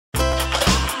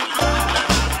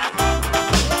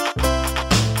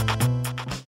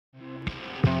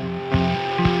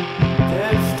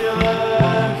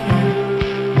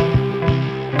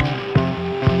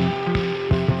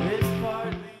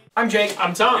I'm Jake.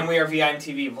 I'm Tom. And we are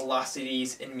VIMTV,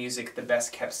 Velocities in Music, the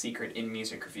best kept secret in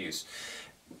music reviews.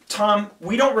 Tom,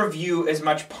 we don't review as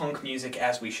much punk music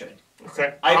as we should.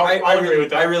 Okay, I agree with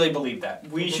that. I really believe that.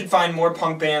 We should find more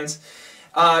punk bands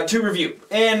to review.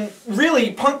 And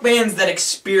really, punk bands that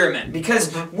experiment,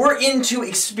 because we're into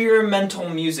experimental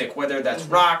music, whether that's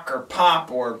rock or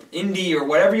pop or indie or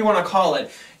whatever you want to call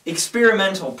it.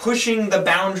 Experimental, pushing the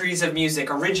boundaries of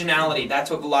music, originality, that's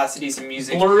what Velocities in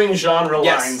Music. Blurring genre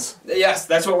lines. Yes,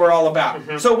 that's what we're all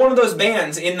about. So one of those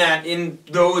bands in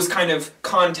those kind of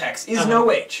contexts is No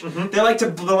Age. They like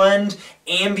to blend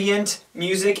ambient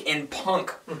music and punk,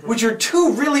 which are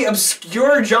two really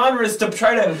obscure genres to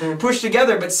try to push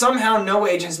together, but somehow No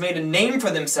Age has made a name for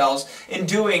themselves in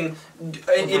doing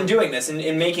this,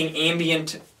 in making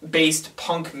ambient-based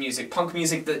punk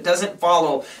music that doesn't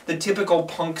follow the typical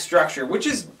punk structure, which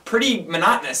is pretty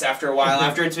monotonous after a while,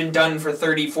 after it's been done for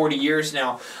 30, 40 years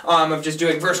now, of just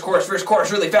doing verse, chorus,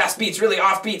 really fast beats, really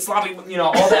offbeat, sloppy,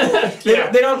 all that.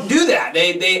 They don't do that.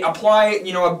 They apply,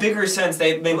 a bigger sense.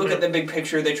 They look at the big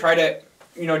picture. They try to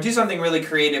do something really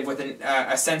creative with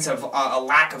a sense of a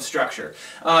lack of structure.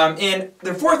 And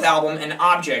their fourth album, An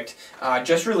Object,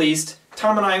 just released.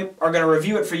 Tom and I are going to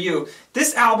review it for you.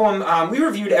 This album, we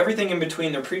reviewed everything in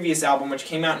between their previous album, which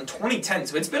came out in 2010,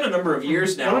 so it's been a number of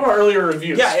years now. One of our earlier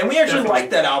reviews. Yeah, and we actually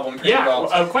liked that album pretty well.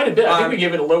 Yeah, quite a bit. I think we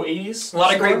gave it a low 80s. A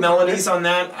lot of great melodies on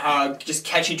that, just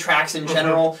catchy tracks in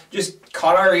general. Just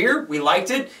caught our ear, we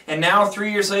liked it, and now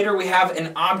 3 years later we have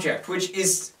An Object, which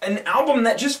is an album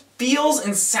that just feels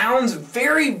and sounds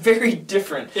very, very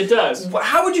different. It does.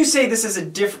 How would you say this is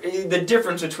the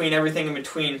difference between everything in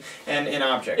between and An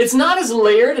Object? It's not as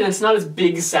layered and it's not as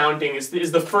big sounding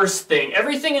is the first thing.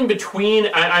 Everything in between,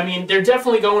 I mean, they're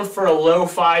definitely going for a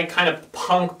lo-fi kind of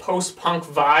punk, post-punk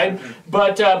vibe,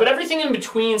 but everything in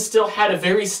between still had a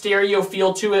very stereo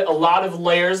feel to it, a lot of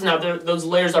layers. Now, those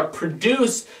layers are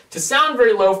produced to sound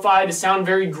very lo-fi, to sound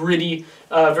very gritty,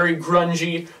 very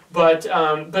grungy, but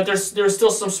there's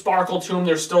still some sparkle to them.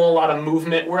 There's still a lot of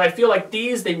movement. Where I feel like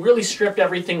they really stripped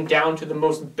everything down to the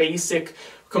most basic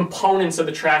components of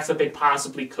the tracks that they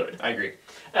possibly could. I agree.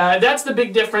 That's the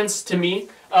big difference to me.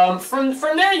 From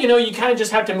there, you kind of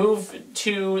just have to move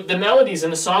to the melodies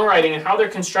and the songwriting and how they're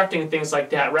constructing things like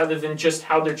that, rather than just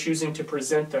how they're choosing to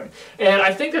present them. And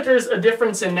I think that there's a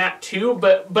difference in that too,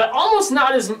 but almost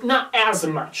not as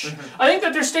much. I think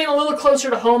that they're staying a little closer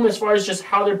to home as far as just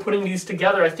how they're putting these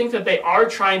together. I think that they are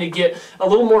trying to get a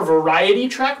little more variety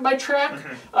track by track.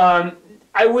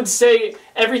 I would say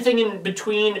everything in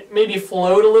between maybe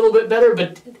flowed a little bit better,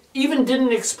 but even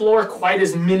didn't explore quite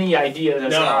as many ideas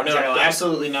as An Object. No,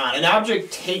 absolutely not. An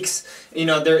Object takes,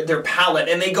 their palette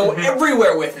and they go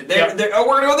everywhere with it. Oh,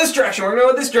 we're going to go this direction, we're going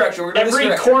to go this direction, we're going to go this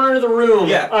direction. Every corner of the room,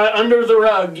 under the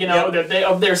rug,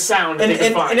 of their sound that they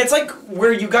can find. And it's like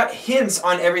where you got hints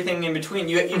on everything in between.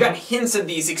 You got hints of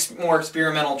these more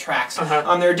experimental tracks. There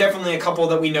are definitely a couple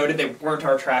that we noted they weren't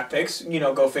our track picks,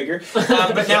 go figure.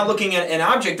 But now looking at An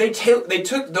Object, they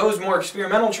took those more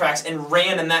experimental tracks and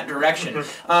ran in that direction.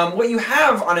 What you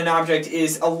have on An Object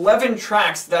is 11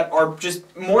 tracks that are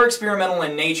just more experimental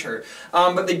in nature,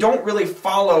 but they don't really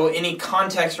follow any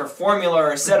context or formula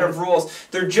or set of rules.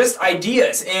 They're just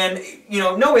ideas, and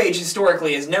No Age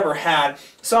historically has never had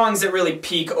songs that really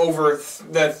peak over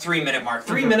the 3-minute mark.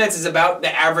 3 minutes is about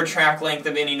the average track length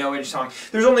of any No Age song.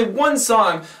 There's only one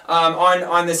song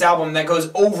on this album that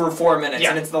goes over 4 minutes,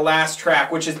 and it's the last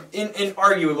track, which is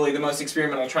arguably the most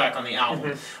experimental track on the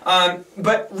album.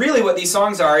 But really what these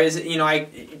songs are is,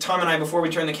 Tom and I, before we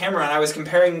turned the camera on, I was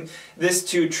comparing this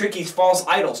to Tricky's False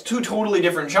Idols, two totally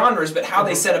different genres, but how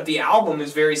they set up the album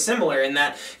is very similar in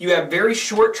that you have very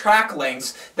short track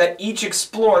lengths that each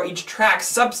track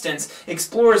substance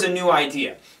explores a new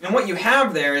idea. And what you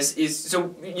have there is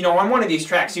on one of these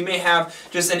tracks you may have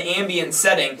just an ambient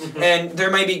setting and there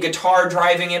may be guitar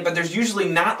driving it, but there's usually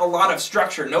not a lot of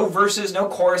structure. No verses, no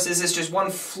choruses, it's just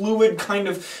one fluid kind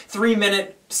of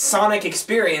 3-minute sonic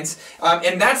experience,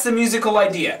 and that's the musical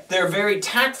idea. They're very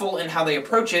tactful in how they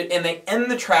approach it, and they end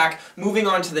the track moving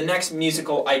on to the next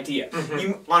musical idea.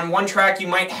 On one track you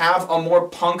might have a more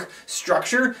punk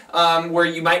structure, where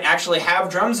you might actually have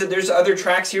drums. There's other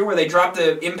tracks here where they drop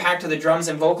the impact of the drums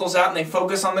and vocals out and they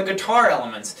focus on the guitar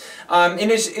elements. And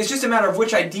it's just a matter of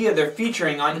which idea they're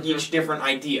featuring on each different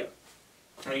idea.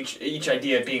 Each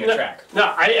idea being a track.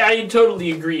 No, I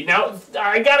totally agree. Now,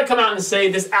 I gotta come out and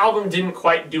say this album didn't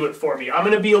quite do it for me. I'm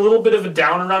gonna be a little bit of a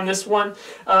downer on this one.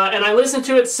 And I listened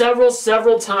to it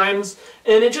several times,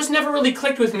 and it just never really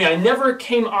clicked with me. I never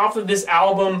came off of this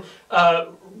album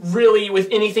really with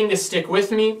anything to stick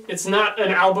with me. It's not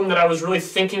an album that I was really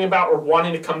thinking about or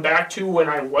wanting to come back to when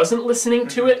I wasn't listening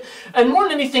to it. And more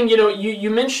than anything, you know, you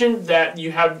mentioned that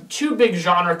you have two big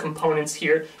genre components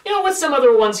here, you know, with some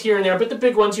other ones here and there, but the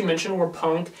big ones you mentioned were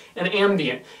punk and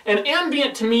ambient. And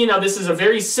ambient to me, now this is a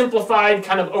very simplified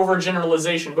kind of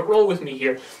overgeneralization, but roll with me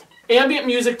here. Ambient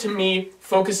music to me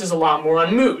focuses a lot more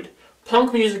on mood.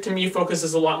 Punk music to me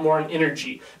focuses a lot more on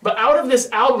energy. But out of this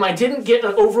album, I didn't get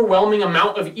an overwhelming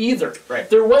amount of either. Right.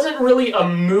 There wasn't really a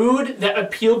mood that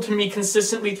appealed to me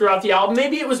consistently throughout the album.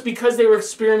 Maybe it was because they were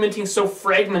experimenting so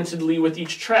fragmentedly with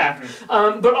each track.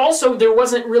 But also, there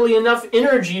wasn't really enough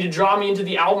energy to draw me into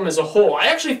the album as a whole. I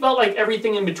actually felt like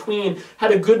everything in between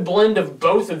had a good blend of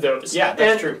both of those. Yeah,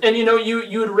 that's true. And you know,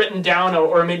 you had written down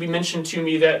or maybe mentioned to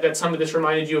me that some of this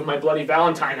reminded you of My Bloody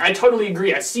Valentine. I totally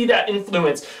agree. I see that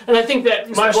influence. And I think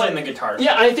that especially in the guitars.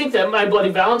 Yeah, I think that My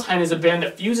Bloody Valentine is a band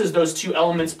that fuses those two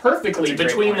elements perfectly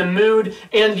between the mood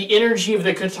and the energy of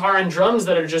the guitar and drums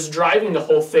that are just driving the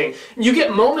whole thing. You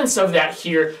get moments of that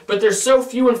here, but they're so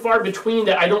few and far between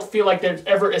that I don't feel like they're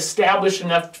ever established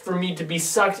enough for me to be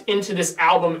sucked into this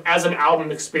album as an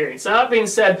album experience. Now, that being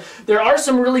said, there are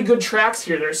some really good tracks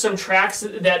here. There's some tracks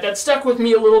that stuck with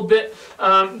me a little bit,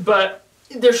 but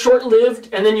they're short-lived,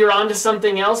 and then you're on to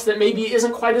something else that maybe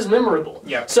isn't quite as memorable.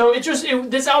 Yeah. So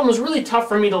this album was really tough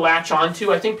for me to latch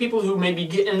onto. I think people who maybe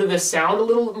get into this sound a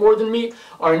little more than me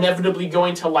are inevitably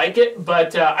going to like it,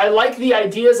 but I like the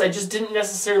ideas, I just didn't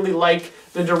necessarily like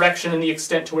the direction and the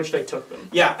extent to which they took them.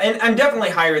 Yeah, and I'm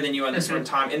definitely higher than you on this one,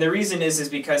 Tom. And the reason is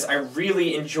because I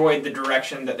really enjoyed the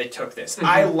direction that they took this.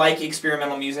 I like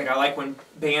experimental music. I like when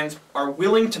bands are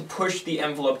willing to push the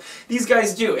envelope. These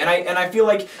guys do, and I feel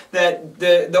like that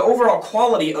the overall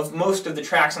quality of most of the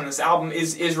tracks on this album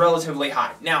is relatively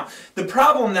high. Now, the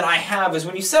problem that I have is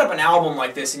when you set up an album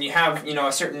like this and you have, you know,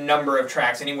 a certain number of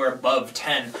tracks, anywhere above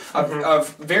 10,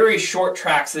 of very short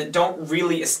tracks that don't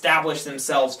really establish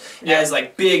themselves as like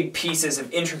big pieces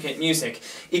of intricate music,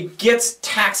 it gets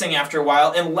taxing after a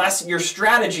while unless your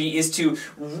strategy is to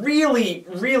really,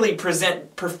 really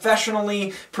present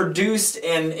professionally produced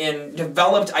and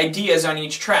developed ideas on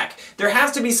each track. There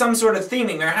has to be some sort of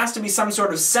theming, there has to be some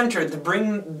sort of center to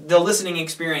bring the listening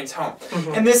experience home.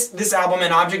 And this album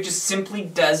and Object just simply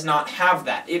does not have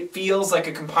that. It feels like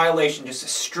a compilation, just a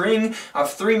string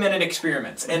of 3-minute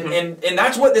experiments. And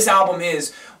that's what this album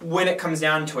is when it comes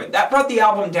down to it. That brought the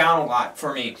album down a lot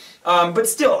for me. But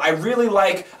still, I really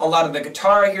like a lot of the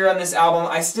guitar here on this album.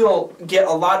 I still get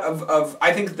a lot of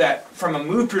I think that from a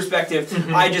mood perspective,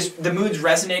 the moods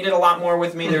resonated a lot more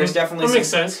with me. There was definitely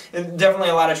definitely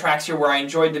a lot of tracks here where I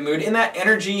enjoyed the mood. And that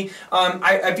energy,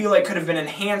 I feel like could have been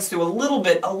enhanced to a little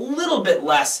bit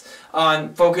less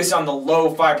on focus on the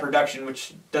lo-fi production,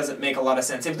 which doesn't make a lot of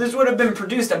sense. If this would have been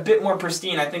produced a bit more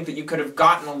pristine, I think that you could have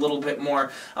gotten a little bit more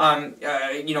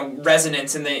you know,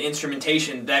 resonance in the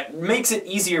instrumentation that makes it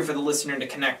easier for the listener to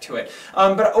connect to it.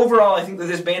 But overall, I think that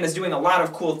this band is doing a lot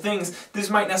of cool things. This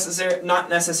might not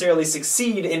necessarily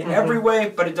succeed in every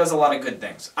way, but it does a lot of good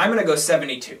things. I'm going to go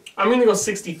 72. I'm going to go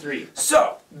 63.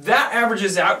 So, that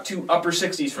averages out to upper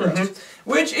 60s for us,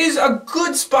 which is a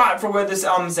good spot for where this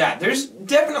album's at. There's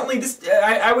definitely this.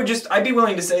 I'd be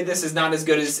willing to say this is not as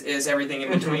good as everything in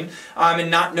between,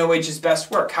 and not No Age's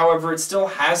best work. However, it still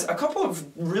has a couple of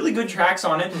really good tracks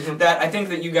on it that I think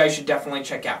that you guys should definitely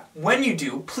check out. When you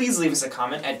do, please leave us a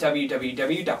comment at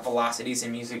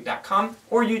www.velocitiesandmusic.com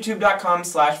or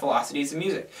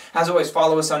youtube.com/velocitiesandmusic. As always,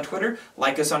 follow us on Twitter,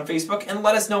 like us on Facebook, and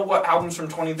let us know what albums from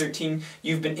 2013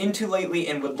 you've been into lately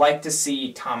and would like to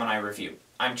see Tom and I review.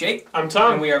 I'm Jake. I'm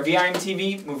Tom. And we are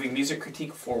VIMTV, moving music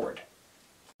critique forward.